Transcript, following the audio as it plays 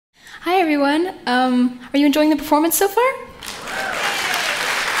Hi everyone. Are you enjoying the performance so far?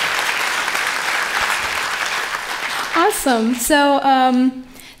 Awesome. So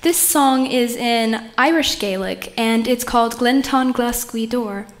this song is in Irish Gaelic, and it's called Gleannta Ghlas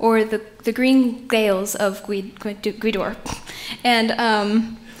Gweedore, or the Green Gales of Gweedore.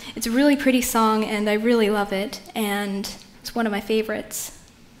 And it's a really pretty song, and I really love it, and it's one of my favorites.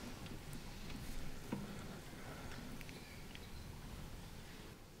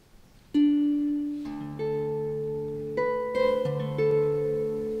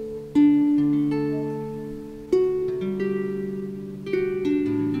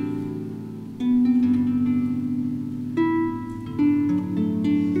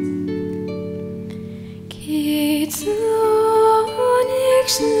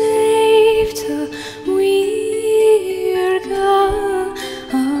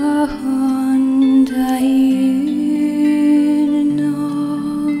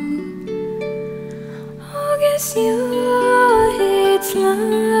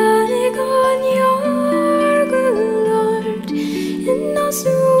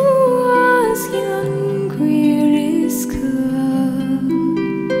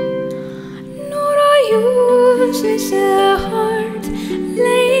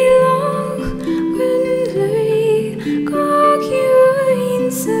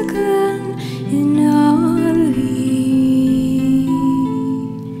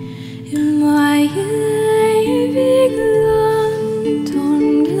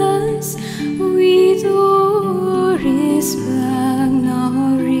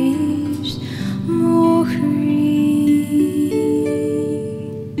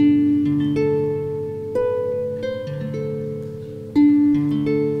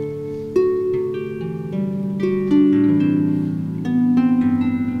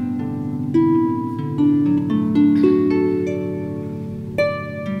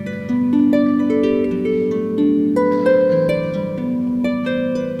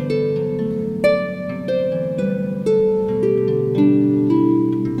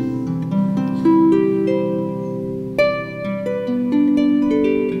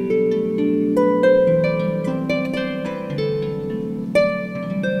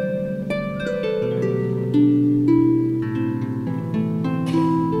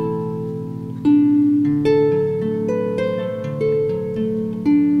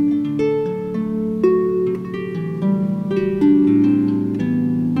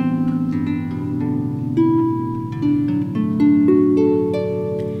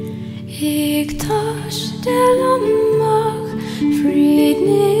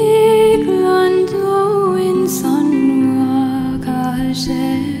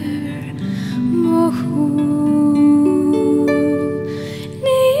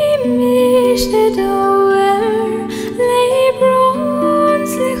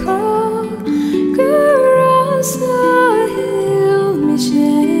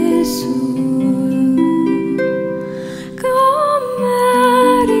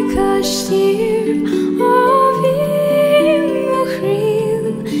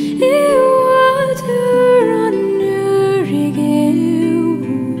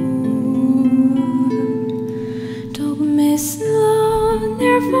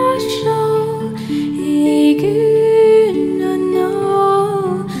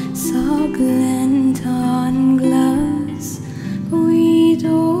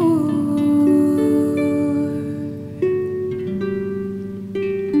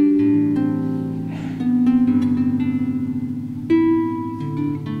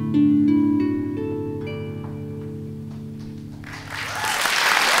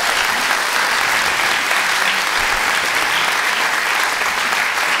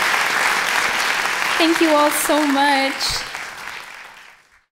 Thank you all so much.